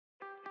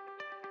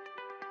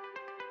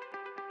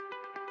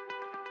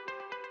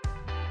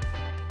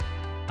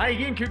Hi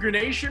again, Cougar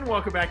Nation.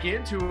 Welcome back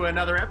into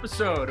another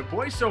episode of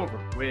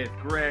VoiceOver with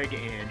Greg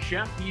and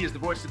Shep. He is the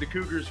voice of the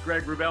Cougars,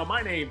 Greg Wrubell.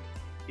 My name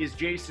is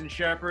Jason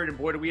Shepard, and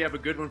boy, do we have a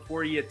good one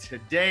for you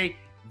today.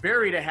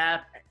 Very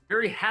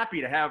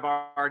happy to have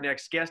our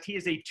next guest. He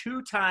is a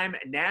two-time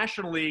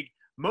National League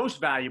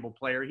Most Valuable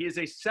Player. He is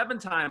a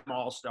seven-time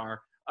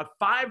All-Star, a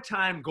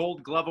five-time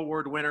Gold Glove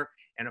Award winner,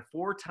 and a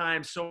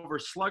four-time Silver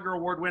Slugger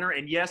Award winner.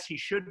 And yes, he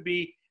should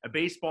be a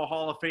Baseball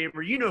Hall of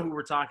Famer. You know who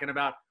we're talking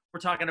about. We're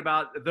talking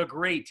about the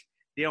great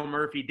Dale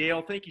Murphy.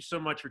 Dale, thank you so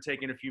much for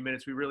taking a few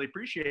minutes. We really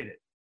appreciate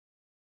it.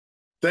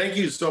 Thank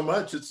you so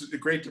much. It's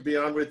great to be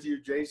on with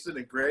you, Jason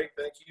and Greg.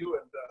 Thank you.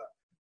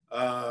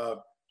 And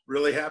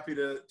really happy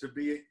to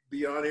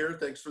be on here.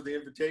 Thanks for the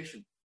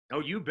invitation. Oh,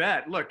 you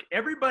bet. Look,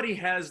 everybody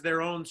has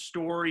their own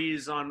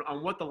stories on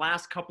what the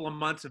last couple of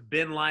months have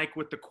been like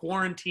with the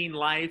quarantine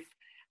life.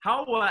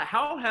 How's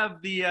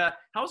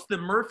the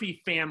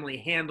Murphy family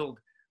handled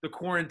the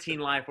quarantine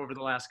life over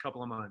the last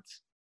couple of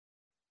months?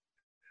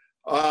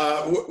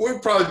 We've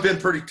probably been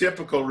pretty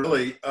typical,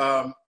 really.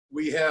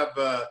 We have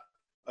a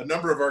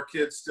number of our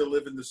kids still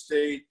live in the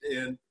state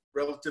and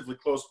relatively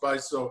close by.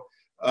 So,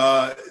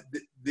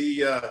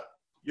 we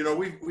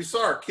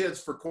saw our kids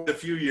for quite a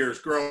few years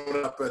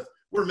growing up, but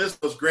we're missing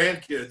those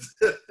grandkids.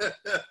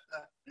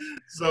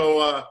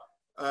 So,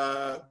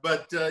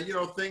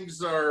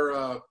 things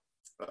are,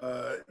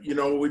 I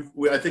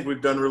think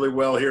we've done really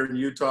well here in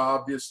Utah,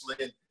 obviously.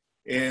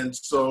 And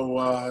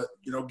so,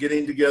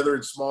 getting together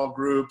in small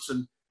groups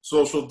and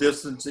social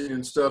distancing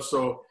and stuff.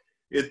 So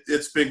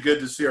it's been good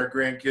to see our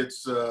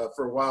grandkids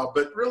for a while,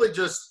 but really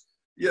just,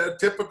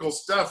 typical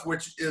stuff,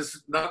 which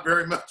is not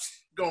very much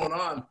going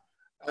on.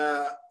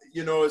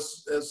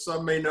 As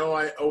some may know,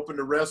 I opened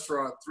a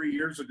restaurant 3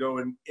 years ago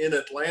in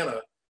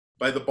Atlanta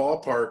by the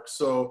ballpark.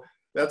 So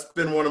that's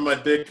been one of my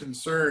big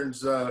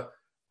concerns,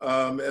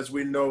 as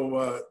we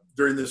know,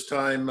 during this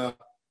time, that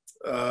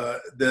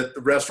the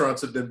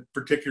restaurants have been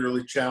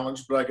particularly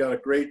challenged, but I got a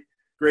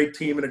great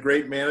team and a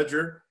great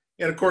manager.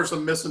 And of course,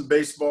 I'm missing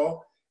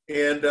baseball,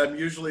 and I'm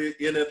usually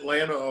in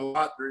Atlanta a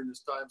lot during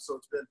this time. So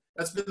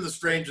that's been the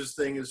strangest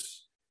thing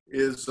is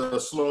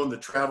slowing the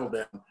travel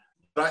down.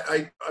 But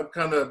I'm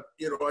kind of,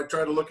 I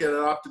try to look at it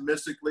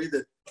optimistically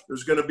that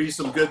there's going to be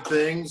some good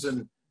things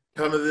and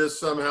come of this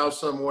somehow,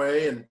 some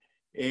way.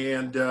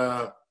 And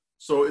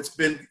so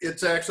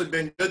it's actually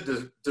been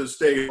good to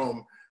stay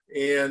home,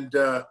 and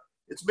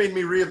it's made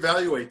me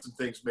reevaluate some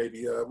things.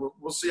 Maybe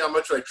we'll see how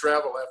much I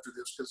travel after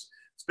this, because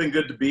it's been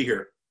good to be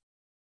here.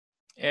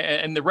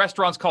 And the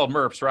restaurant's called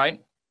Murph's,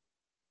 right?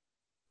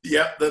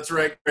 Yeah, that's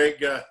right,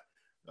 Greg.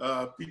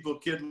 People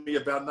kidding me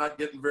about not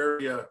getting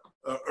very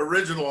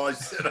original. I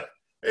said,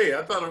 hey,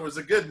 I thought it was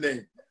a good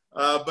name.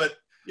 But,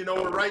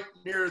 we're right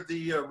near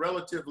the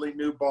relatively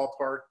new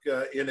ballpark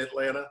in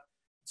Atlanta.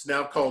 It's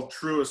now called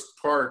Truist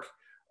Park,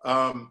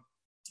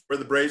 where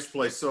the Braves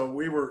play. So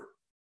we've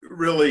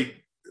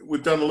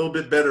done a little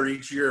bit better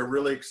each year.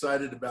 Really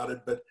excited about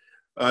it. But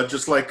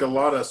just like a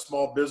lot of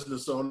small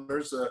business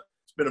owners,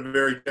 it's been a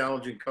very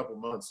challenging couple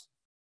months.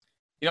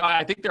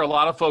 I think there are a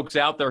lot of folks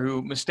out there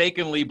who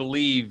mistakenly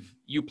believe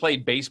you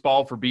played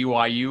baseball for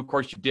BYU. Of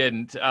course, you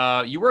didn't.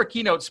 You were a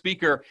keynote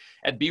speaker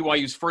at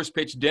BYU's first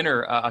pitch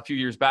dinner a few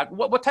years back.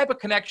 What type of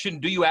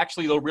connection do you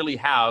actually really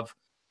have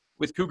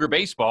with Cougar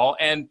baseball?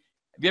 And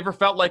have you ever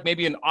felt like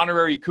maybe an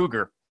honorary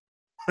Cougar?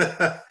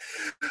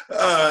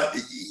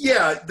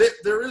 Yeah,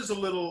 there is a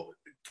little,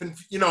 and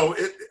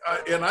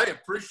I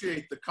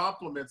appreciate the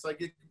compliments. I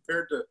get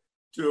compared to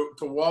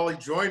Wally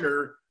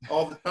Joyner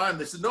all the time.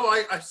 They said, no,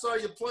 I saw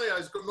you play. I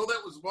was going, no,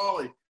 that was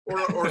Wally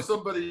or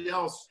somebody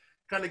else,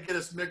 kind of get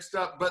us mixed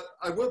up. But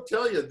I will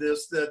tell you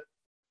this, that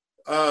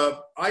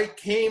I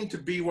came to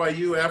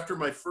BYU after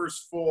my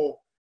first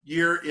full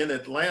year in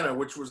Atlanta,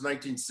 which was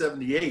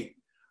 1978,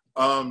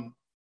 and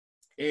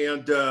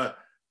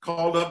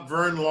called up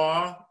Vern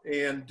Law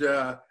and,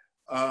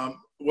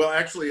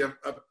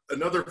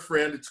 another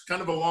friend. It's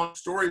kind of a long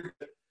story.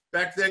 But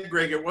back then,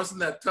 Greg, it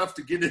wasn't that tough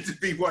to get into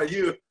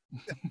BYU.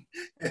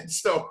 And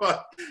so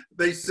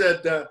they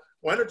said,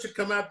 why don't you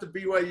come out to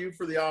BYU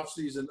for the off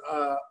season?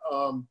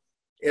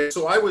 And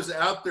so I was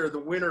out there the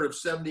winter of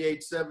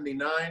 78,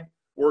 79,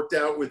 worked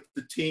out with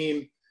the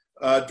team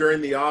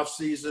during the off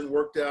season,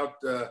 worked out,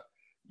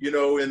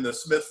 in the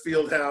Smith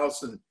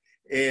Fieldhouse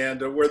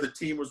and where the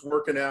team was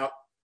working out.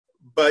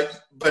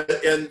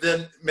 And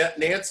then met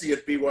Nancy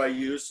at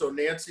BYU. So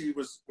Nancy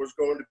was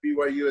going to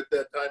BYU at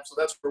that time. So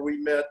that's where we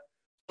met.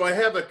 So I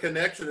have a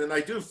connection, and I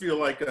do feel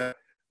like a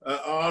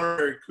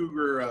honorary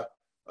Cougar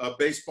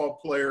baseball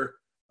player.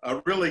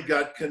 Really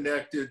got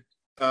connected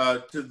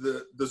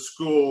to the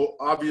school,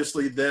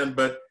 obviously then,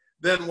 but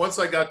then once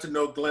I got to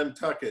know Glenn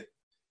Tuckett,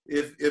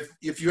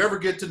 if you ever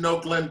get to know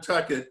Glenn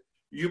Tuckett,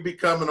 you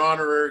become an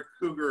honorary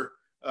Cougar,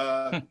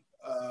 all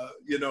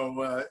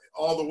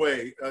the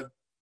way.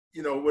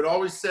 Would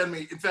always send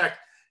me. In fact,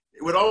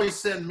 it would always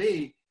send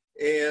me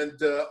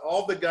and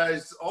all the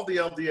guys, all the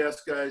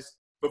LDS guys,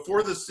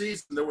 before the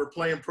season that were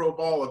playing pro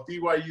ball, a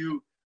BYU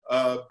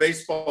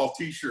baseball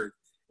T-shirt.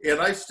 And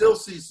I still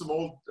see some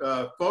old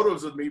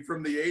photos of me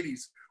from the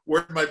 80s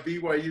wearing my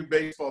BYU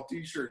baseball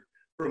T-shirt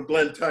from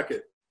Glenn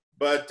Tuckett.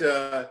 But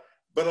a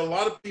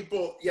lot of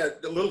people,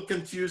 a little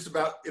confused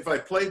about if I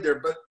played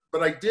there.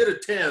 But I did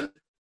attend.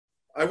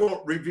 I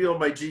won't reveal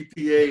my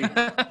GPA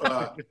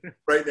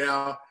right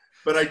now,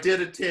 but I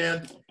did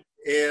attend.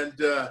 And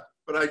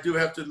but I do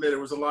have to admit, it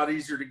was a lot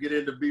easier to get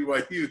into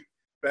BYU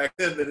back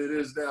then than it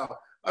is now.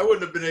 I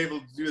wouldn't have been able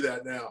to do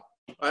that now.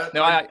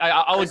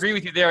 I'll agree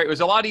with you there. It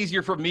was a lot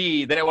easier for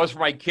me than it was for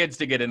my kids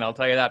to get in. I'll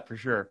tell you that for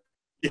sure.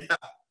 Yeah,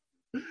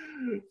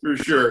 for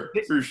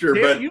sure.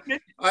 But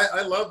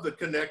I love the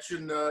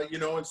connection,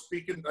 and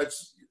speaking, I've,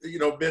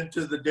 been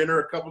to the dinner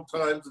a couple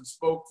times and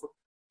spoke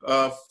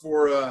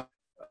for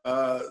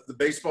the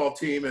baseball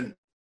team and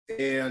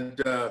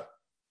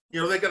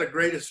they got a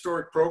great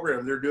historic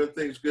program. They're doing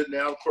things good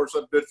now. Of course,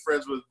 I'm good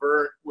friends with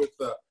Vern, with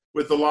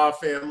the Law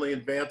family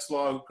and Vance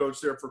Law, who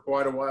coached there for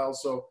quite a while.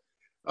 So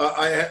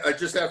I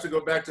just have to go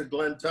back to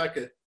Glenn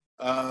Tuckett.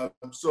 I'm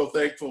so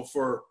thankful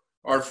for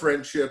our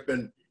friendship,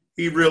 and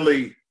he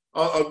really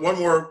one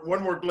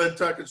more Glenn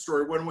Tuckett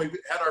story. When we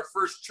had our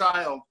first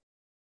child,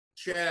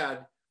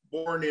 Chad,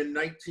 born in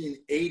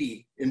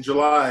 1980 in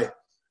July,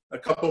 a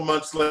couple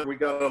months later, we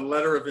got a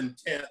letter of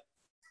intent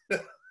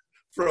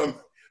from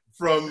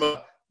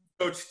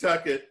Coach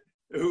Tuckett,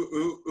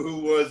 who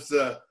was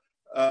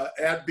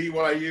at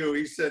BYU.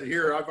 He said,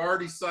 "Here, I've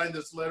already signed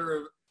this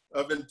letter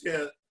of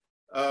intent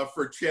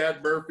for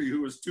Chad Murphy,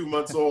 who was 2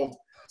 months old.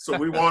 So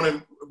we want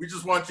him. We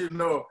just want you to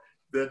know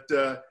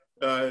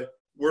that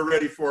we're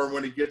ready for him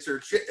when he gets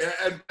here."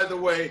 And by the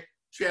way,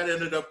 Chad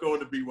ended up going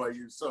to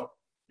BYU. So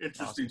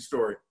interesting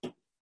story.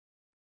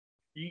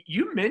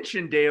 You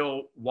mentioned,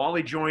 Dale,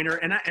 Wally Joyner,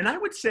 and I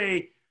would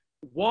say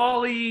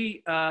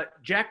Wally,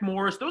 Jack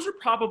Morris, those are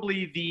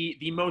probably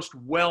the most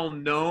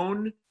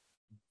well-known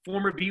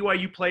former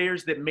BYU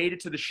players that made it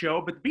to the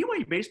show. But the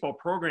BYU baseball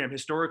program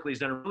historically has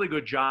done a really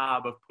good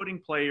job of putting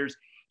players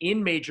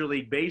in Major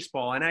League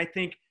Baseball. And I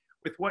think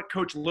with what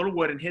Coach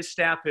Littlewood and his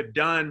staff have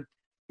done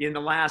in the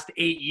last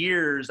 8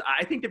 years,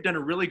 I think they've done a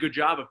really good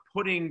job of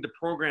putting the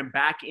program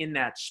back in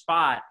that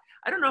spot.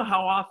 I don't know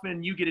how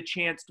often you get a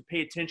chance to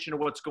pay attention to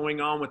what's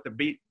going on with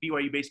the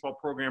BYU baseball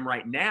program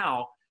right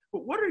now,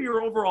 but what are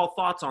your overall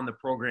thoughts on the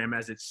program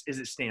as it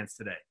stands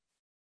today?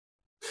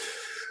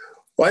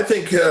 Well, I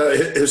think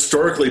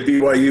historically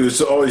BYU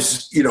has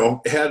always,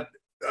 had.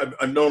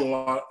 I've known a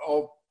lot.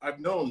 I've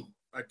known,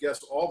 I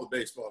guess, all the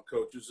baseball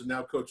coaches, and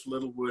now Coach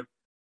Littlewood.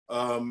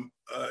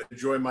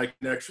 Enjoy my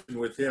connection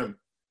with him.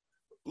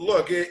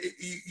 Look,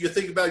 you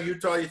think about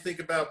Utah, you think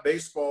about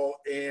baseball,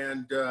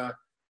 and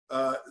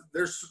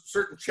there's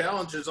certain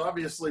challenges,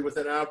 obviously, with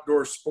an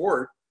outdoor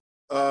sport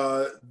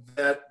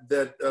that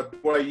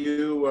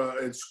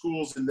BYU and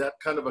schools in that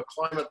kind of a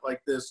climate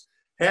like this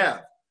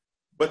have.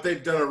 But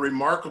they've done a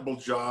remarkable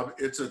job.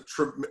 It's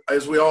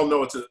as we all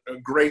know, it's a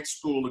great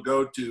school to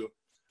go to.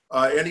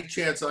 Any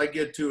chance I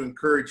get to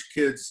encourage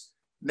kids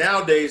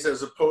nowadays,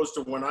 as opposed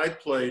to when I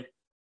played,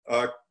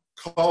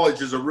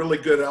 college is a really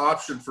good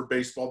option for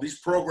baseball. These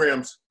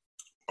programs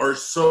are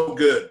so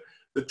good.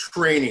 The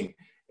training.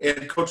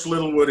 And Coach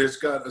Littlewood has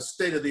got a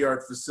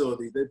state-of-the-art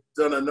facility. They've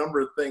done a number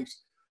of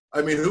things.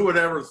 I mean, who would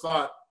ever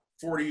thought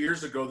 40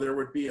 years ago there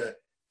would be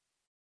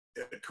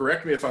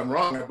correct me if I'm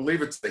wrong, I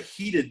believe it's a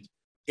heated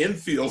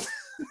infield.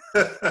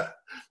 And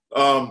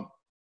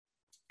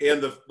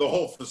the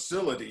whole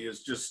facility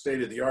is just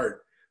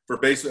state-of-the-art for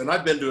baseball. And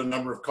I've been to a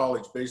number of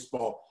college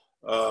baseball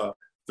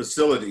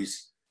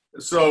facilities.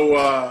 So,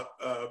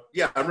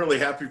 I'm really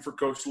happy for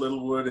Coach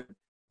Littlewood, and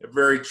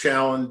very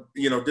challenged,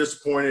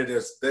 disappointed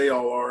as they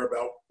all are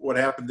about what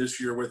happened this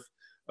year with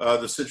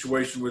the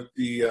situation with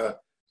the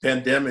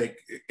pandemic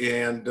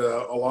and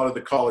a lot of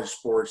the college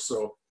sports.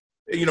 So,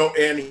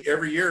 and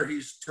every year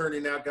he's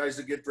turning out guys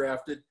that get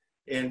drafted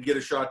and get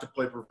a shot to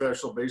play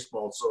professional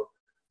baseball. So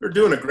they're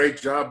doing a great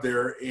job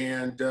there.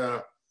 And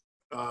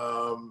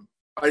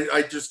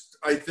I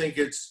think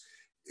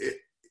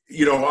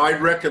I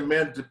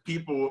recommend to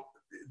people,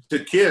 to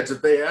kids,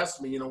 if they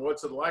ask me,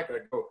 what's it like? I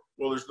go,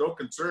 well, there's no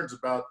concerns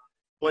about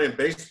playing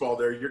baseball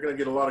there. You're going to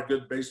get a lot of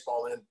good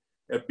baseball in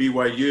at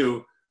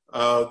BYU,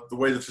 the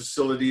way the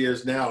facility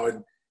is now.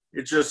 And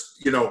it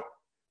just,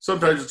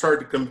 sometimes it's hard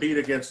to compete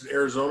against an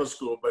Arizona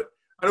school, but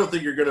I don't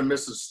think you're going to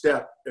miss a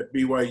step at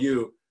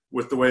BYU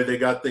with the way they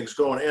got things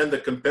going and the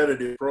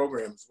competitive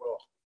program as well.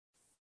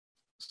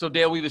 So,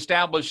 Dale, we've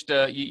established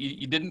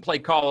you didn't play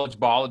college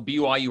ball at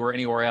BYU or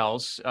anywhere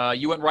else.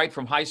 You went right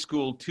from high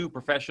school to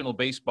professional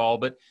baseball,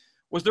 but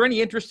was there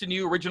any interest in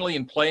you originally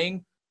in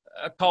playing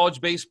college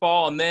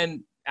baseball? And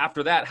then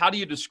after that, how do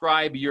you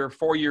describe your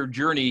 4-year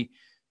journey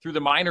through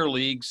the minor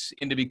leagues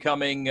into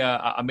becoming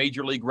a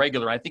major league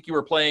regular? I think you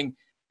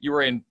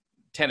were in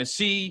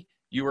Tennessee,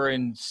 you were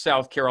in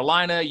South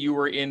Carolina, you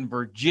were in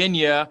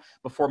Virginia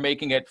before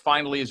making it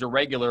finally as a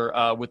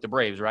regular with the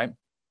Braves, right?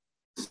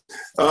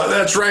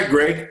 That's right,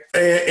 Greg.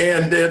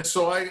 And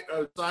so I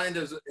signed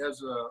as a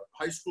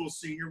high school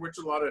senior, which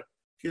a lot of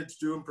kids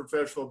do in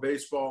professional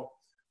baseball.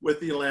 with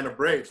the Atlanta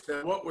Braves.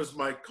 Now, what was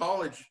my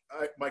college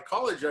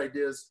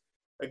ideas?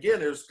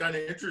 Again, it was kind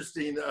of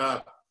interesting.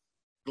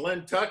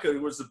 Glenn Tucker,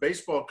 who was the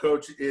baseball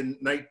coach in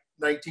the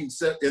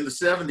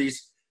 70s,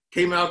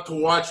 came out to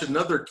watch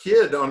another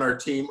kid on our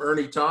team,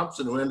 Ernie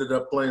Thompson, who ended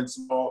up playing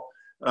some ball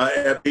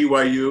at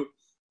BYU,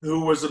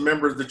 who was a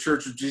member of the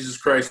Church of Jesus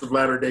Christ of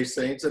Latter-day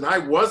Saints. And I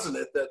wasn't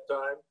at that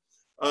time,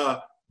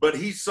 but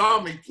he saw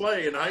me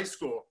play in high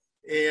school.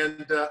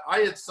 And I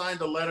had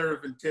signed a letter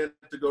of intent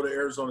to go to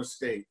Arizona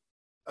State.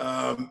 He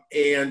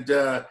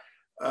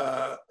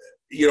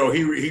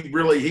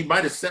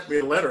might have sent me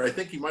a letter. I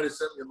think he might have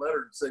sent me a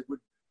letter and said,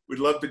 we'd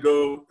love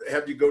to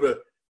have you go to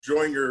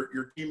join your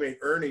teammate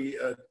Ernie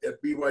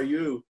at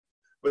BYU.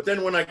 But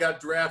then when I got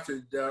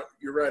drafted,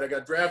 you're right, I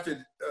got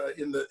drafted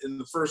in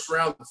the first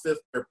round, the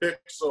fifth pick.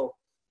 So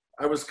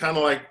I was kind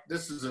of like,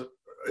 this is a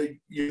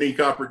unique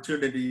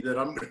opportunity that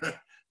I'm going to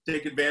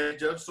take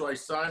advantage of. So I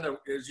signed,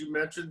 as you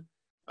mentioned,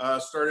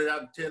 started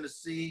out in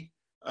Tennessee,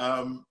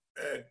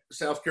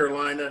 South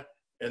Carolina,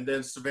 and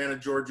then Savannah,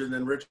 Georgia, and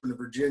then Richmond,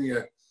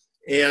 Virginia.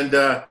 And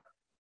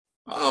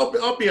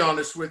I'll be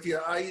honest with you.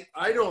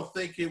 I don't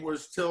think it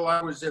was till I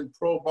was in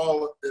pro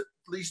ball at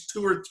least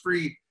 2 or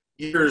 3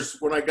 years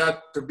when I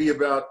got to be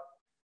about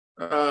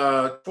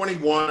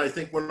 21. I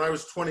think when I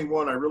was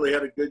 21, I really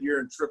had a good year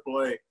in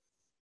AAA.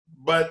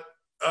 But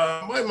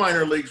my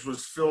minor leagues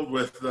was filled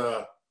with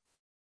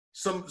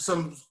some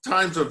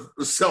times of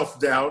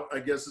self-doubt, I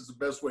guess is the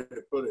best way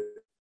to put it.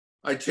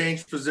 I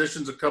changed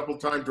positions a couple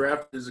times,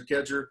 drafted as a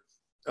catcher,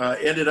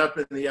 ended up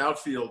in the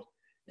outfield.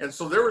 And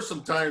so there were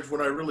some times when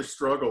I really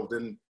struggled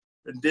and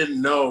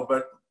didn't know.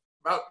 But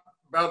about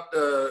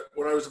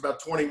when I was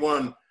about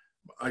 21,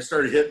 I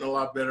started hitting a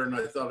lot better, and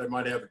I thought I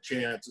might have a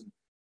chance.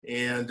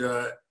 And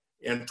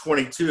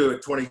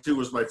 22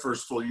 was my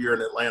first full year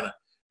in Atlanta.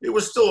 It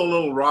was still a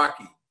little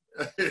rocky.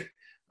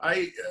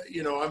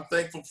 I'm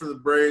thankful for the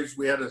Braves.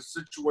 We had a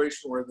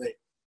situation where they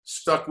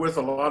stuck with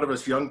a lot of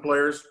us young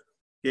players,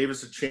 gave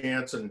us a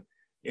chance, and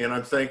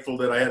I'm thankful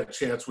that I had a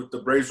chance with the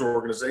Braves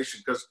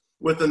organization, because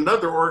with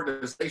another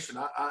organization,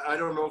 I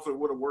don't know if it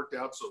would have worked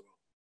out so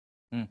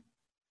well.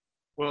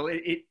 Well,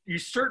 you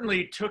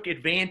certainly took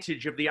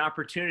advantage of the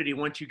opportunity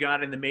once you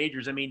got in the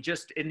majors. I mean,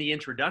 just in the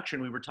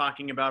introduction, we were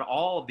talking about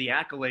all of the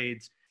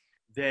accolades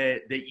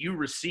that you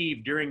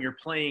received during your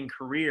playing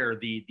career,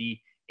 the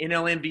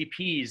NL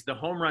MVPs, the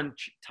home run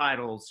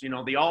titles,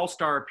 the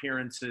all-star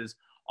appearances,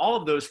 all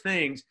of those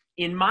things.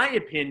 In my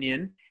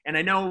opinion, and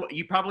I know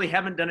you probably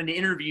haven't done an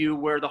interview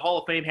where the Hall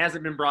of Fame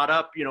hasn't been brought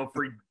up,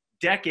 for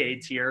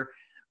decades here,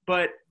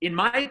 but in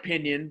my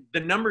opinion, the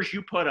numbers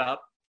you put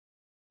up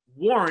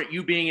warrant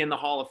you being in the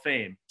Hall of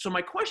Fame. So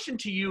my question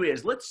to you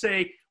is, let's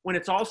say when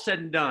it's all said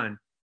and done,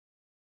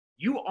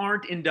 you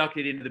aren't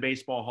inducted into the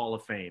Baseball Hall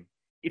of Fame.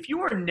 If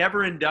you are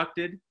never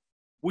inducted,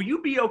 will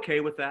you be okay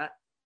with that?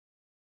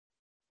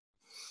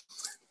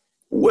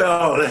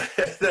 Well,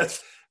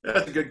 that's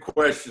a good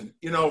question.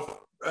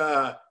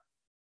 I'd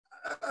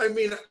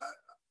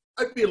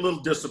be a little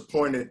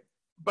disappointed,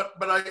 but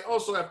I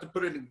also have to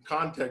put it in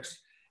context.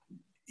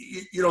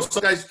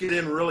 Some guys get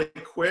in really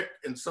quick,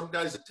 and some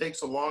guys it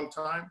takes a long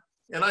time.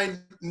 And I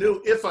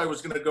knew if I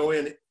was going to go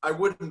in, I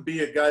wouldn't be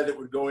a guy that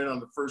would go in on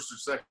the first or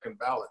second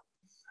ballot.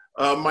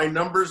 My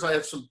numbers, I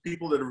have some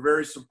people that are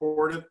very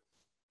supportive.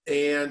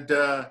 And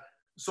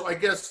so I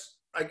guess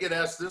I get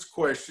asked this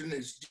question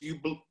is, do you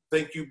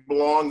think you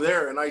belong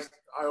there? And I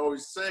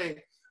always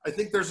say, I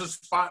think there's a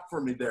spot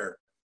for me there.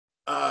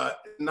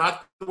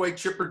 Not the way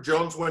Chipper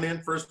Jones went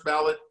in first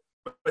ballot,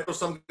 but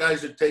some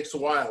guys it takes a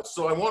while.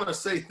 So I want to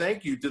say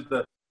thank you to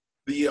the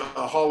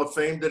Hall of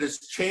Fame that has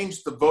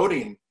changed the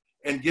voting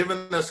and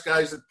given us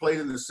guys that played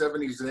in the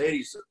 70s and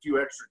 80s a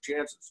few extra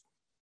chances.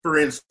 For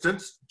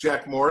instance,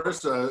 Jack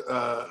Morris,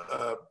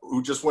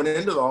 who just went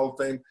into the Hall of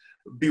Fame,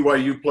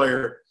 BYU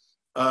player,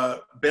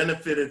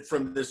 benefited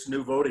from this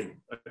new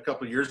voting a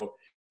couple of years ago.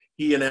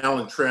 He and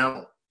Alan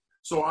Trammell.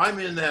 So I'm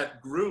in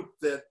that group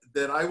that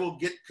I will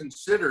get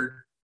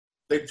considered.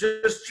 They've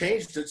just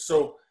changed it,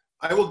 so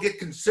I will get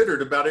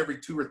considered about every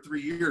 2 or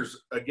 3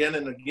 years, again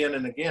and again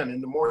and again.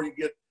 And the more you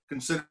get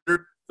considered,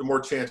 the more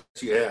chance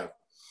you have.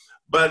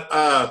 But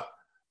I'll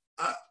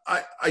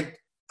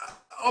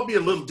be a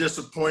little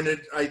disappointed,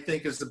 I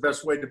think is the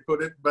best way to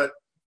put it. But,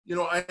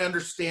 I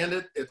understand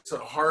it. It's a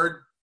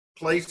hard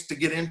place to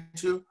get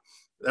into.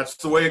 That's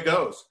the way it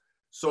goes.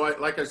 So,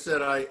 like I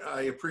said,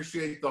 I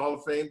appreciate the Hall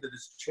of Fame that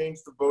has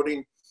changed the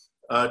voting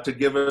to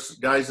give us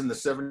guys in the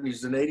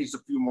 70s and 80s a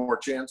few more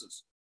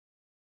chances.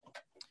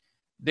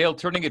 Dale,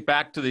 turning it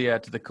back to the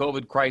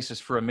COVID crisis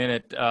for a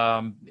minute,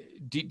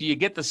 do you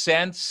get the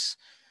sense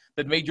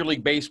that Major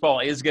League Baseball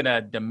is going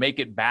to make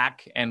it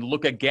back and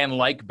look again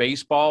like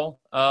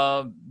baseball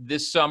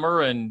this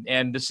summer?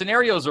 And the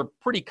scenarios are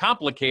pretty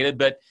complicated,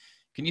 but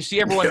can you see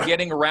everyone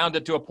getting around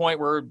it to a point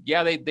where,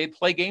 they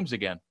play games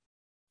again?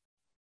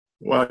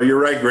 Well, you're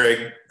right,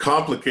 Greg.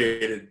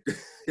 Complicated.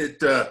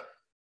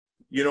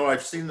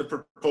 I've seen the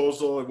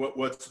proposal and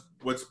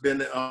what's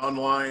been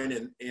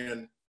online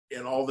and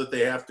all that they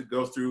have to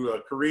go through.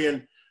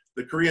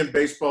 The Korean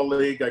Baseball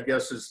League, I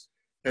guess,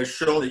 has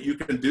shown that you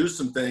can do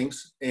some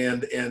things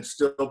and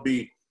still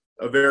be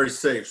very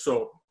safe.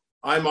 So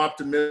I'm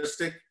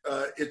optimistic.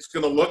 It's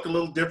going to look a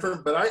little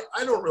different, but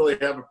I don't really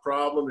have a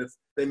problem if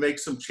they make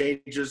some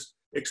changes,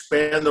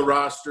 expand the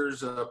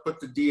rosters, put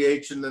the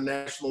DH in the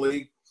National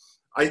League.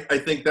 I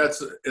think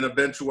that's an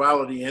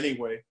eventuality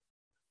anyway.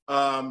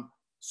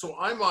 So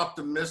I'm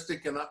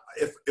optimistic, and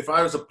if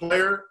I was a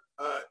player,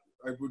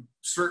 I would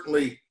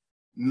certainly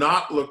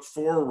not look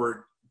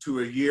forward to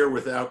a year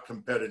without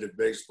competitive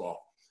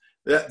baseball.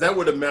 That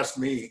would have messed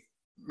me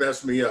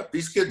up.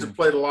 These kids have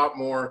played a lot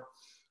more.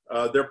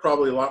 They're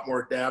probably a lot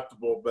more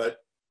adaptable, but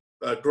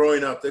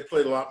growing up, they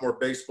played a lot more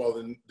baseball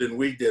than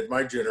we did,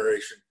 my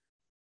generation.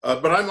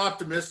 But I'm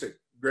optimistic,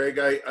 Greg.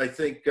 I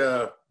think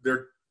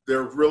they're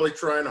really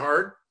trying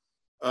hard.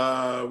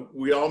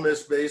 We all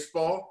miss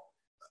baseball.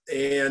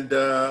 And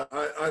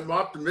I'm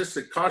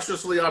optimistic,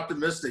 cautiously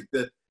optimistic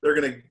that they're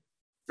going to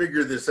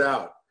figure this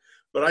out.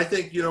 But I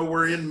think,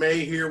 we're in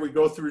May here. We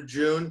go through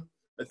June.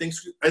 I think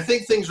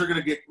things are going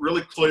to get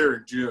really clear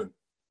in June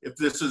if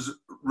this is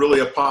really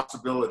a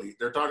possibility.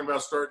 They're talking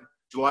about starting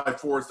July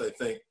 4th, I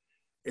think.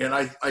 And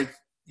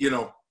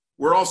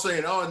we're all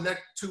saying,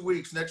 next 2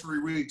 weeks, next 3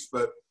 weeks.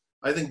 But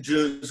I think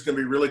June is going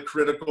to be really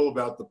critical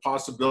about the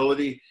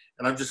possibility.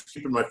 And I'm just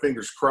keeping my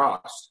fingers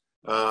crossed.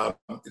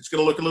 It's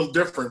going to look a little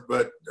different,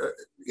 but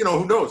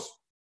who knows?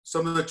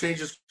 Some of the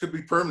changes could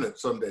be permanent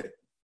someday.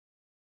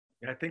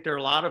 I think there are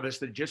a lot of us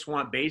that just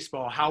want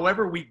baseball.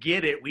 However we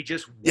get it, we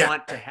just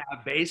want to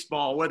have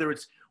baseball, whether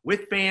it's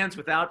with fans,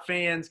 without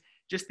fans,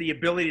 just the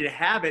ability to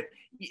have it.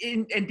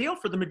 And Dale,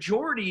 for the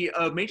majority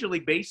of Major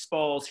League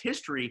Baseball's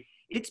history,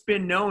 it's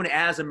been known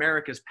as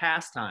America's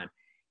pastime.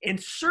 And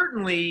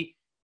certainly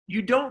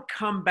you don't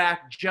come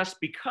back just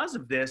because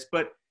of this,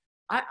 but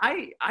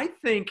I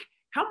think –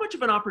 how much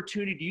of an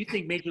opportunity do you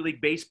think Major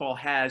League Baseball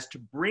has to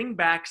bring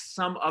back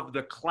some of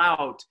the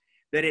clout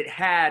that it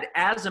had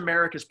as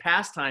America's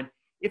pastime,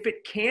 if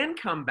it can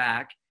come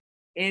back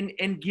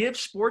and give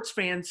sports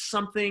fans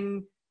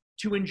something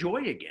to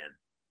enjoy again?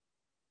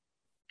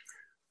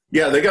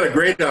 Yeah, they got a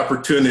great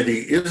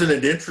opportunity. Isn't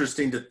it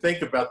interesting to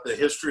think about the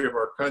history of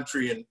our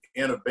country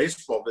and of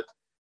baseball, that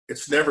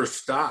it's never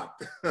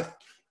stopped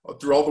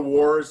through all the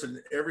wars and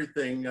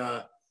everything.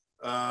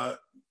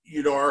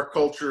 Our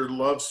culture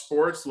loves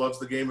sports, loves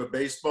the game of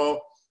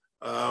baseball.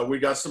 We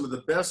got some of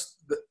the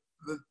best.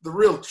 The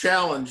real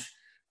challenge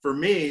for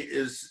me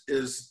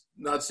is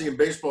not seeing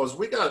baseball is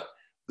we got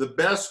the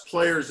best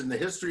players in the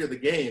history of the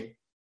game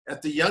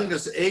at the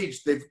youngest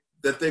age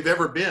that they've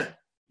ever been.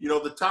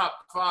 The top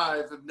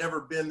 5 have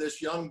never been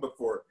this young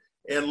before,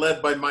 and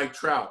led by Mike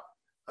Trout.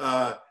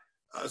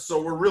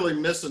 So we're really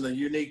missing a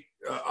unique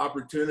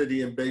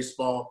opportunity in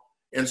baseball.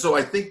 And so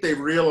I think they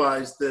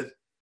realized that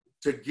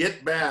to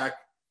get back,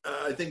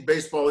 I think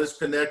baseball is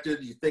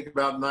connected. You think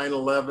about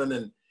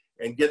 9/11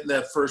 and getting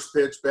that first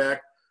pitch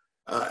back.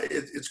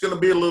 It's going to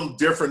be a little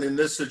different in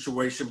this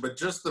situation, but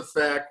just the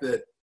fact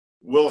that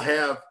we'll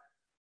have,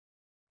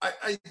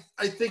 I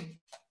think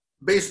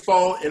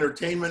baseball,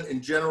 entertainment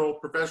in general,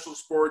 professional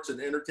sports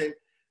and entertainment,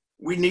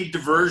 we need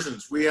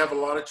diversions. We have a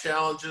lot of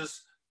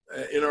challenges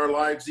in our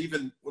lives,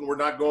 even when we're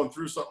not going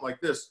through something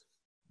like this.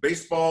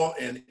 Baseball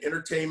and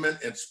entertainment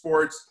and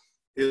sports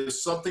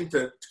is something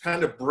to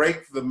kind of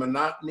break the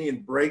monotony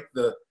and break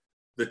the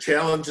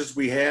challenges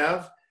we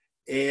have.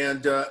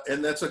 And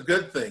that's a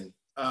good thing.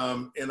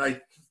 And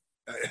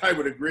I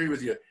would agree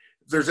with you.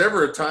 If there's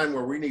ever a time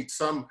where we need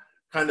some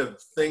kind of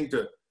thing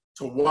to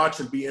watch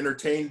and be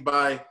entertained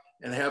by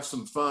and have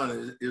some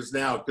fun is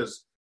now,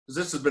 because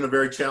this has been a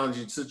very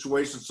challenging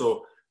situation.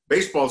 So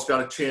baseball's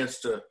got a chance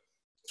to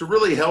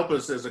really help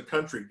us as a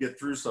country get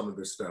through some of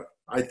this stuff,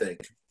 I think.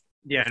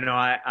 Yeah, no,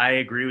 I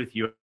agree with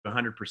you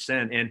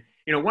 100%. And,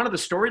 one of the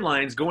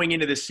storylines going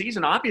into this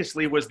season,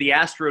 obviously, was the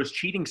Astros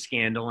cheating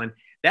scandal. And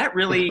that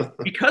really,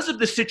 because of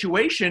the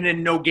situation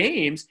and no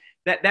games,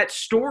 that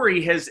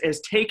story has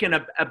taken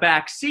a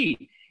back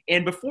seat.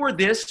 And before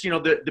this,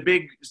 the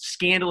big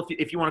scandal,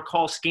 if you want to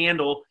call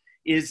scandal,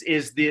 is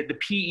the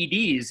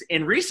PEDs.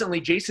 And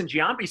recently, Jason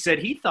Giambi said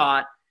he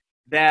thought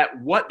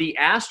that what the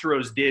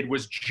Astros did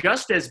was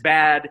just as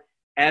bad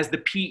as the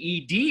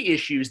PED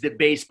issues that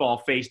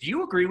baseball faced. Do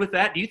you agree with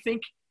that? Do you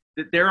think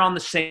that they're on the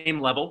same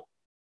level?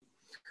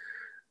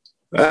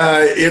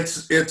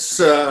 It's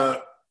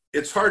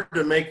hard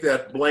to make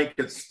that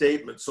blanket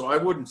statement, so I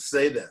wouldn't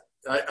say that.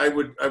 I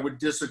would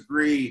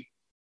disagree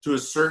to a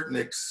certain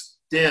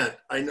extent.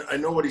 I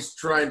know what he's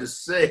trying to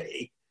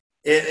say,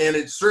 and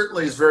it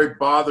certainly is very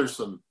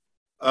bothersome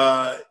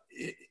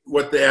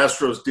what the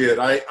Astros did.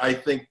 I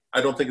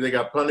don't think they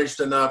got punished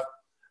enough.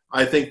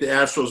 I think the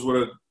Astros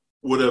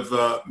would have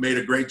made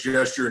a great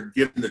gesture and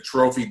given the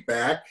trophy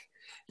back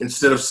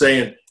instead of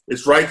saying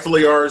it's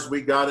rightfully ours.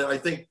 We got it.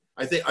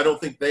 I don't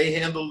think they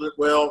handled it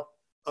well.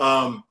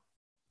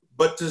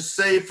 But to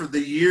say for the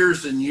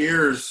years and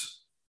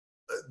years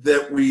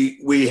that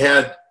we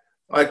had,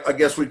 I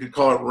guess we could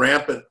call it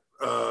rampant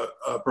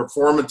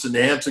performance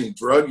enhancing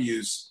drug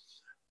use,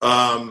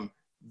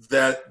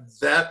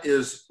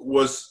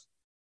 was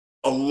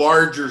a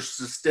larger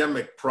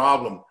systemic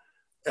problem.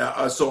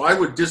 So I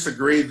would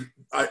disagree.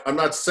 I'm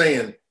not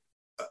saying,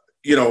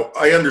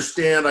 I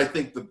understand. I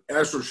think the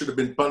Astros should have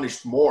been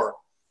punished more,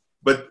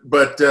 but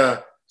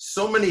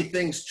so many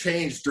things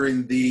changed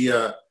during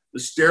the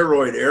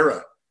steroid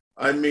era.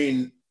 I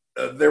mean,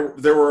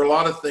 there were a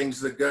lot of things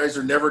that guys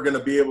are never going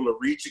to be able to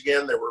reach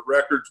again. There were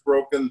records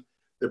broken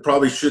that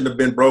probably shouldn't have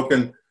been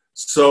broken.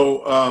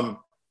 So,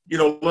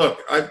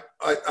 look,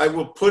 I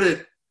will put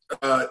it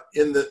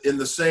in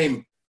the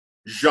same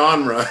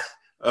genre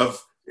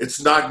of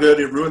it's not good.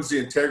 It ruins the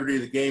integrity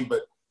of the game.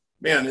 But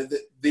man,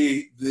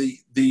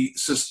 the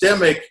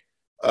systemic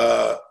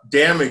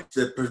damage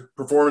that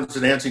performance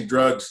enhancing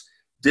drugs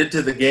did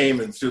to the game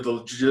and to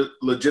the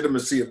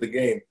legitimacy of the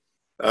game,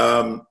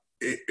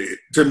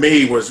 to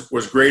me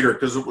was greater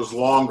because it was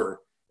longer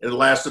and it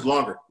lasted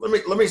longer. Let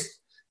me,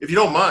 if you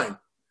don't mind,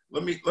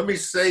 let me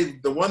say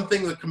the one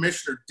thing the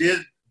commissioner did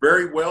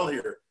very well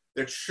here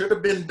that should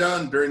have been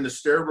done during the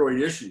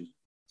steroid issues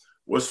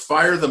was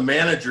fire the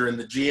manager and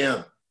the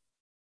GM,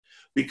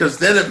 because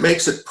then it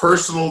makes it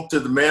personal to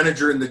the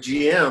manager and the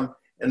GM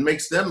and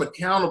makes them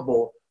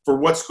accountable for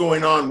what's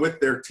going on with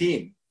their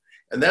team.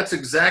 And that's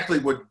exactly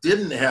what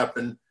didn't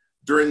happen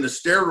during the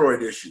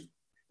steroid issue.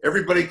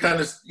 Everybody kind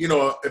of,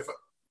 if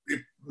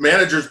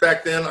managers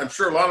back then, I'm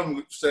sure a lot of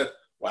them said,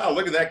 wow,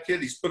 look at that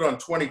kid. He's put on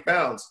 20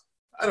 pounds.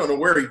 I don't know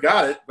where he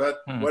got it, but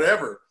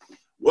whatever.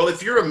 Well,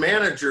 if you're a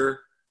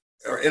manager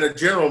and a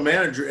general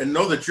manager and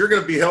know that you're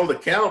going to be held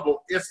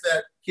accountable if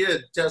that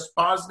kid tests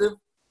positive,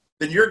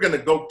 then you're going to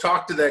go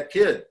talk to that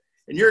kid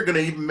and you're going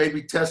to even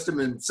maybe test him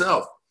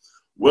himself.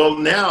 Well,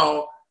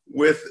 now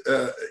with,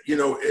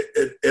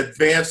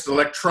 advanced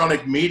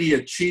electronic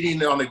media,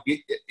 cheating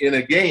in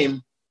a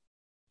game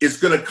is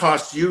going to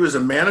cost you as a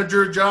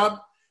manager a job.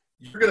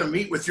 You're going to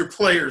meet with your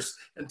players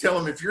and tell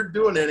them, if you're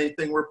doing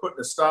anything, we're putting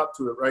a stop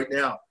to it right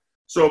now.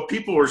 So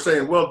people are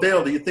saying, well,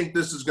 Dale, do you think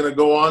this is going to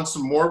go on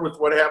some more with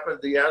what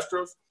happened to the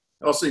Astros?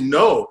 I'll say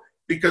no,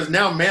 because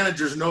now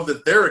managers know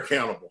that they're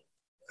accountable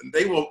and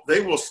they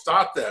will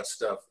stop that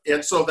stuff.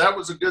 And so that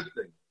was a good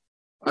thing.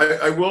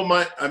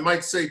 I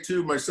might say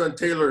too, my son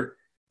Taylor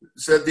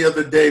said the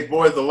other day,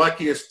 boy, the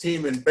luckiest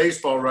team in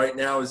baseball right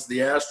now is the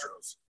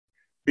Astros,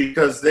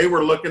 because they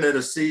were looking at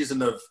a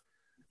season of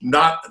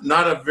not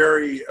a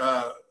very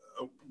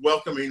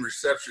welcoming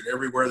reception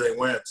everywhere they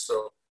went.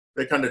 So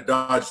they kind of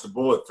dodged the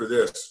bullet for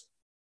this.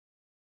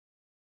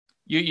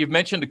 You've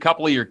mentioned a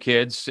couple of your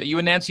kids. You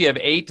and Nancy have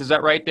 8. Is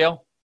that right,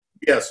 Dale?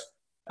 Yes.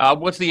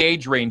 What's the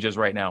age ranges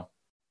right now?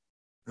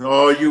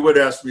 Oh, you would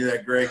ask me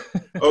that, Greg.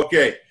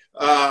 Okay.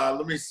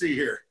 Let me see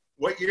here.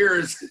 What year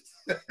is it?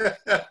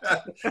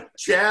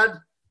 Chad,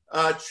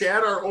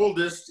 our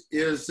oldest,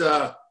 is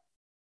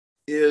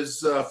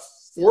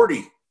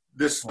 40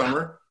 this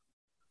summer.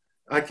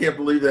 I can't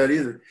believe that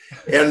either.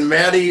 And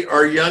Maddie,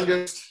 our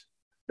youngest,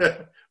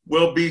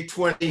 will be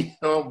 27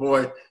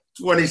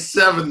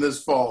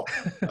 this fall,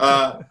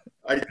 I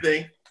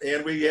think.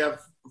 And we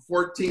have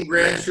 14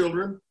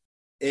 grandchildren.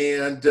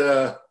 And,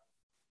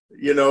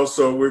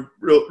 so we've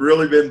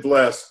really been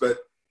blessed. But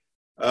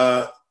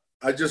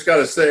I just got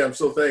to say, I'm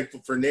so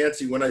thankful for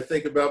Nancy. When I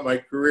think about my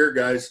career,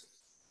 guys,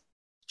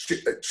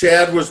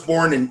 Chad was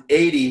born in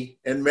 80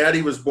 and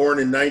Maddie was born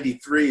in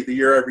 93, the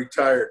year I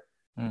retired.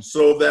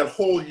 So that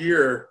whole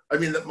year,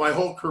 my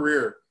whole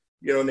career,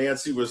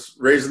 Nancy was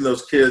raising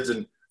those kids,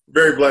 and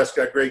very blessed,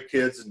 got great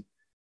kids and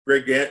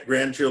great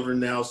grandchildren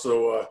now.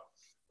 So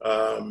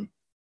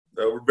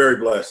we're very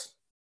blessed.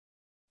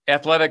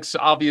 Athletics,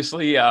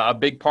 obviously, a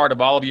big part of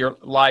all of your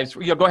lives.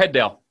 Go ahead,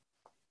 Dale.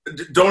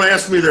 Don't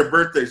ask me their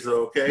birthdays,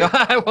 though, okay? No,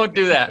 I won't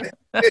do that.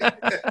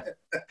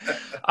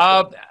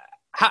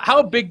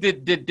 How big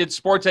did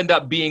sports end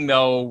up being,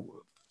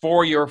 though,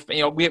 for your?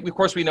 Of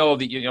course we know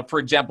that for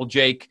example,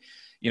 Jake,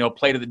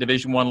 played at the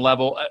Division I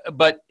level,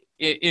 but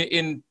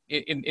in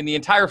the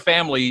entire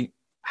family,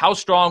 how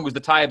strong was the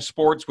tie of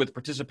sports with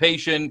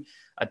participation,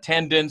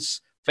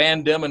 attendance,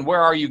 fandom, and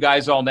where are you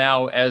guys all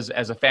now as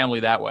a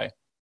family that way?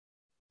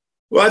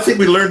 Well, I think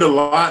we learned a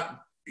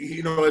lot,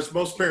 as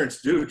most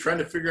parents do, trying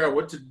to figure out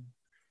what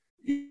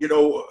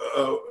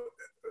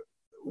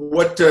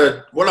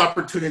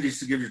opportunities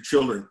to give your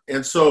children.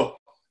 And so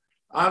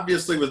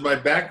obviously with my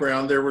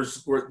background, there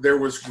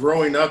was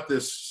growing up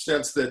this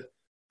sense that,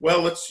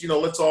 well, let's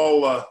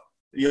all,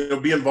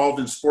 be involved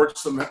in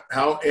sports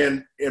somehow.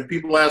 And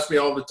people ask me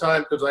all the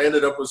time, because I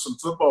ended up with some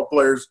football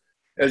players,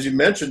 as you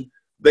mentioned,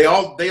 they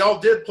all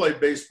did play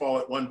baseball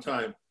at one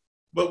time.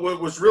 But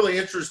what was really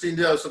interesting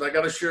to us, and I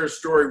got to share a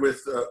story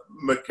with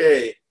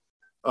McKay.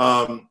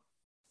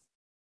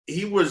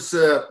 He was,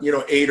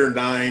 8 or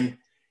 9,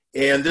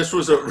 and this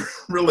was a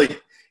really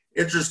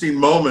interesting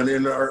moment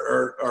in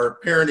our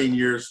parenting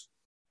years.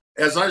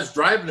 As I was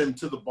driving him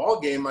to the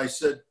ball game, I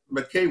said,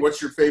 McKay, what's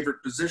your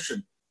favorite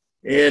position?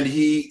 And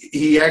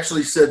he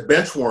actually said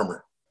bench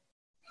warmer.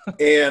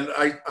 And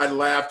I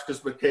laughed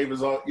because McKay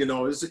was all, it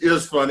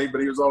was funny,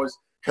 but he was always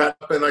cut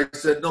up. And I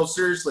said, no,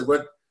 seriously,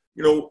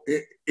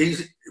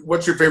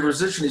 what's your favorite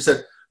position? He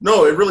said,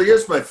 no, it really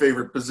is my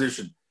favorite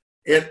position.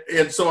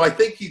 And so I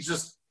think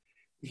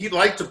he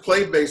liked to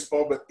play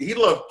baseball, but he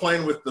loved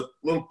playing with the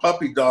little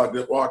puppy dog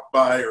that walked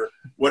by or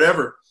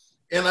whatever.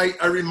 And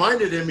I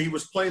reminded him he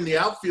was playing the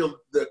outfield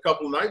a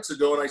couple of nights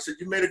ago, and I said,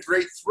 you made a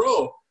great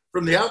throw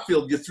from the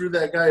outfield. You threw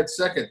that guy at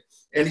second.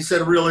 And he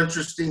said a real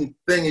interesting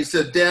thing. He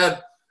said,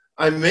 Dad,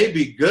 I may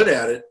be good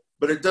at it,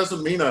 but it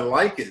doesn't mean I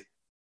like it.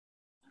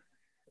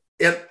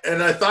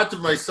 And I thought to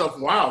myself,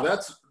 wow,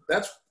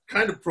 that's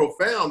kind of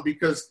profound,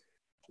 because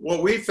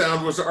what we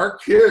found was our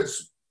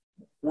kids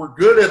were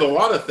good at a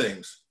lot of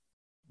things,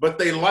 but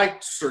they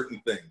liked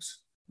certain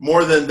things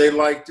more than they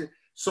liked it.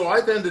 So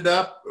I've ended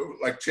up,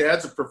 like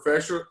Chad's a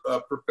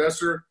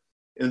professor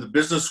in the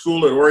business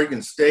school at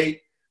Oregon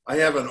State. I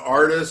have an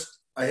artist.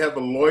 I have a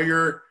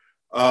lawyer.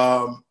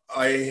 I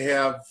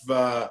have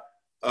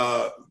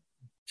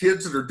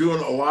kids that are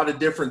doing a lot of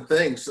different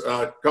things.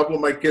 A couple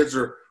of my kids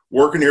are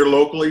working here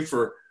locally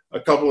for a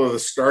couple of the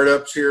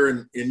startups here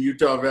in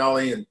Utah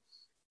Valley.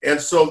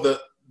 And so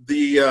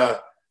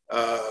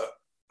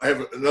I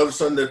have another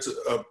son that's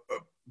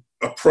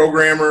a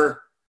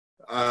programmer,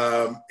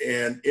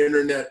 and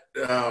internet,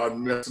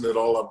 I'm messing it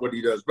all up what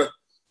he does. But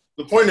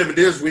the point of it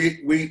is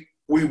we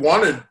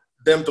wanted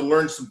them to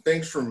learn some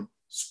things from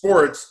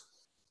sports,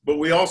 but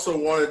we also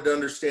wanted to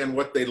understand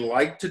what they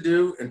like to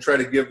do and try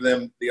to give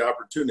them the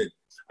opportunity.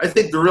 I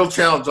think the real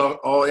challenge,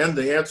 I'll end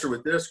the answer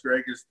with this,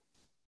 Greg, is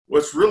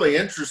what's really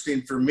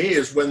interesting for me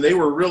is when they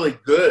were really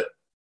good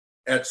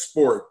at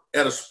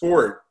a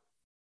sport,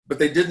 but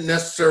they didn't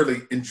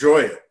necessarily enjoy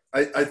it.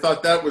 I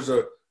thought that was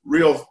a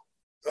real,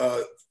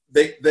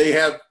 they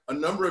have a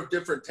number of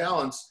different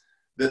talents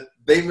that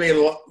they may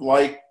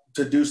like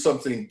to do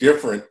something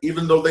different,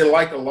 even though they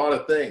like a lot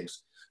of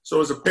things.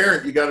 So as a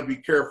parent, you got to be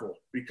careful,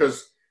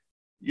 because,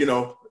 you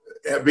know,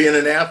 being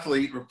an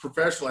athlete or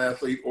professional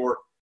athlete or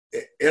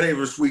any of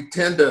us, we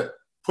tend to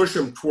push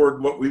them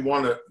toward what we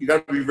want to. You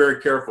got to be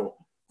very careful.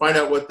 Find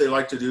out what they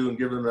like to do and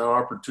give them an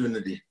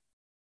opportunity.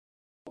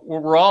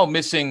 We're all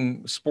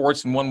missing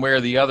sports in one way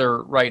or the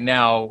other right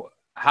now.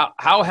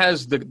 How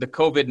has the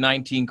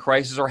COVID-19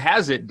 crisis, or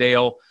has it,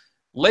 Dale,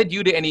 led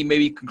you to any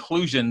maybe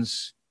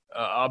conclusions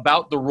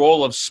about the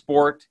role of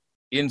sport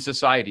in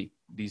society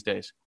these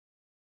days?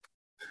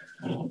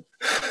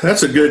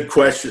 That's a good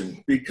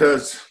question,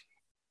 because,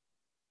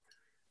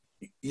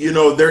 you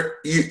know,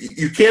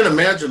 you can't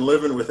imagine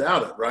living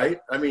without it, right?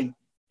 I mean,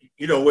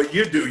 you know, what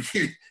you do,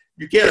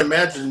 you can't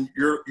imagine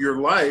your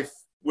life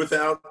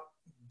without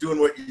doing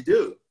what you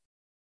do.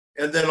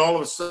 And then all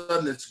of a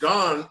sudden it's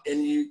gone,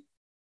 and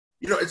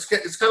you know, it's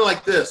kind of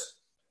like this.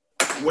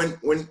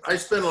 When I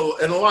spend,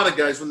 and a lot of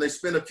guys, when they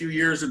spend a few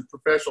years in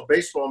professional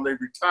baseball and they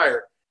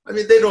retire, I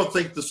mean, they don't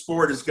think the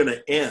sport is going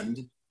to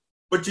end,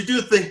 but you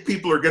do think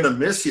people are going to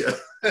miss you.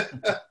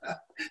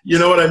 You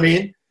know what I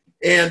mean?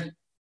 And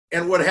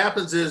what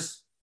happens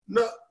is,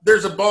 no,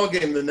 there's a ball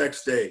game the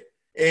next day.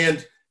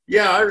 And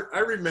yeah, I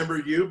remember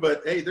you,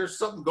 but hey, there's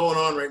something going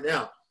on right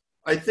now.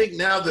 I think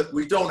now that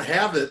we don't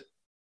have it,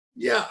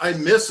 yeah, I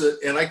miss it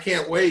and I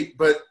can't wait.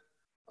 But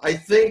I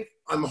think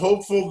I'm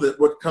hopeful that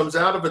what comes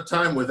out of a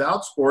time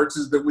without sports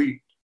is that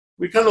we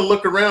kind of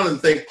look around and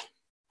think,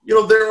 you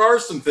know, there are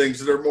some things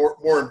that are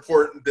more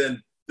important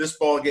than this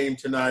ball game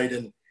tonight.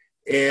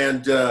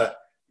 And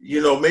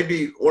you know,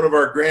 maybe one of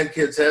our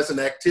grandkids has an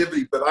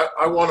activity, but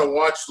I want to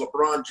watch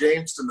LeBron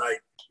James tonight.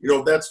 You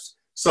know, that's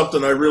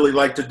something I really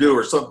like to do,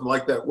 or something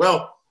like that.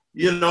 Well,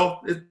 you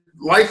know,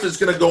 life is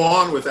going to go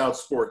on without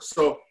sports.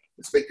 So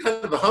it's been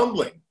kind of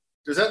humbling.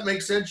 Does that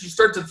make sense? You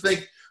start to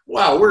think,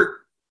 wow,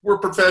 we're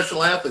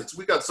professional athletes.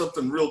 We got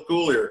something real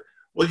cool here.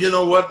 Well, you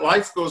know what?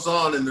 Life goes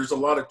on, and there's a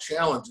lot of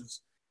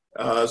challenges.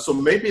 So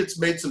maybe it's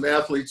made some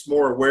athletes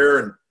more aware,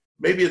 and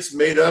maybe it's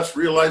made us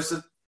realize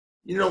that,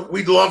 you know,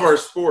 we love our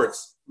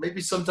sports.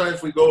 Maybe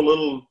sometimes we go a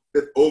little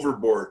bit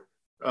overboard.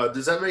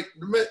 Does that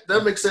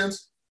make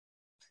sense?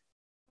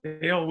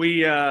 Dale,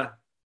 we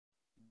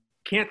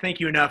can't thank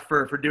you enough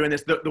for doing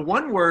this. The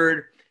one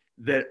word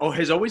that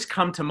has always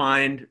come to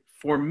mind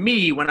for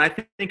me when I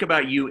think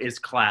about you is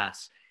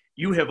class.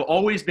 You have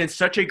always been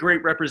such a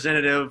great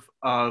representative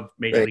of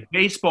Major League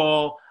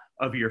Baseball,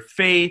 of your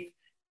faith,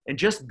 and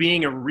just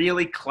being a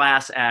really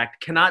class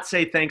act. Cannot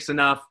say thanks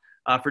enough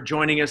for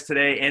joining us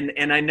today.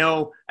 And I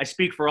know I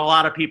speak for a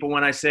lot of people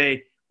when I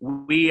say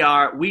we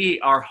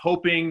are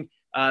hoping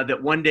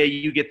that one day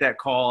you get that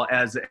call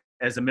as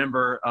a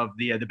member of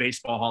the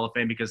Baseball Hall of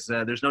Fame, because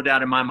there's no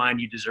doubt in my mind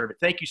you deserve it.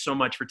 Thank you so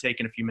much for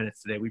taking a few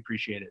minutes today. We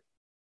appreciate it.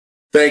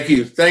 Thank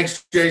you.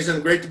 Thanks,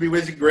 Jason. Great to be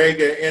with you,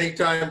 Greg.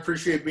 Anytime.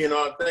 Appreciate being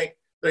on.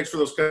 Thanks for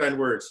those kind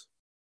words.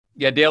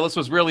 Yeah, Dale, this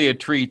was really a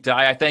treat.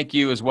 I thank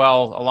you as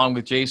well, along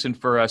with Jason,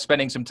 for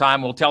spending some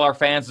time. We'll tell our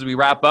fans as we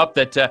wrap up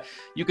that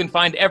you can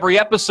find every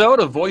episode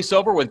of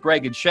VoiceOver with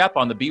Greg and Shep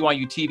on the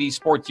BYU TV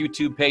Sports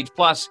YouTube page.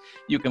 Plus,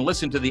 you can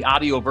listen to the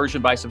audio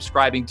version by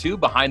subscribing to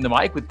Behind the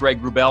Mic with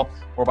Greg Wrubell,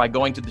 or by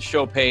going to the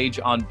show page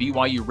on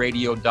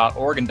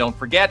BYURadio.org. And don't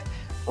forget,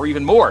 for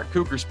even more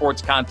Cougar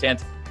sports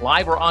content,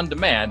 live or on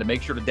demand, to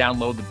make sure to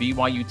download the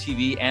BYU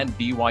TV and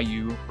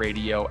BYU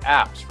Radio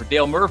apps. For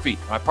Dale Murphy,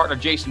 my partner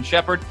Jason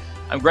Shepard,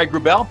 I'm Greg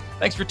Wrubell.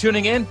 Thanks for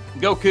tuning in.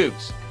 Go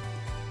Cougs.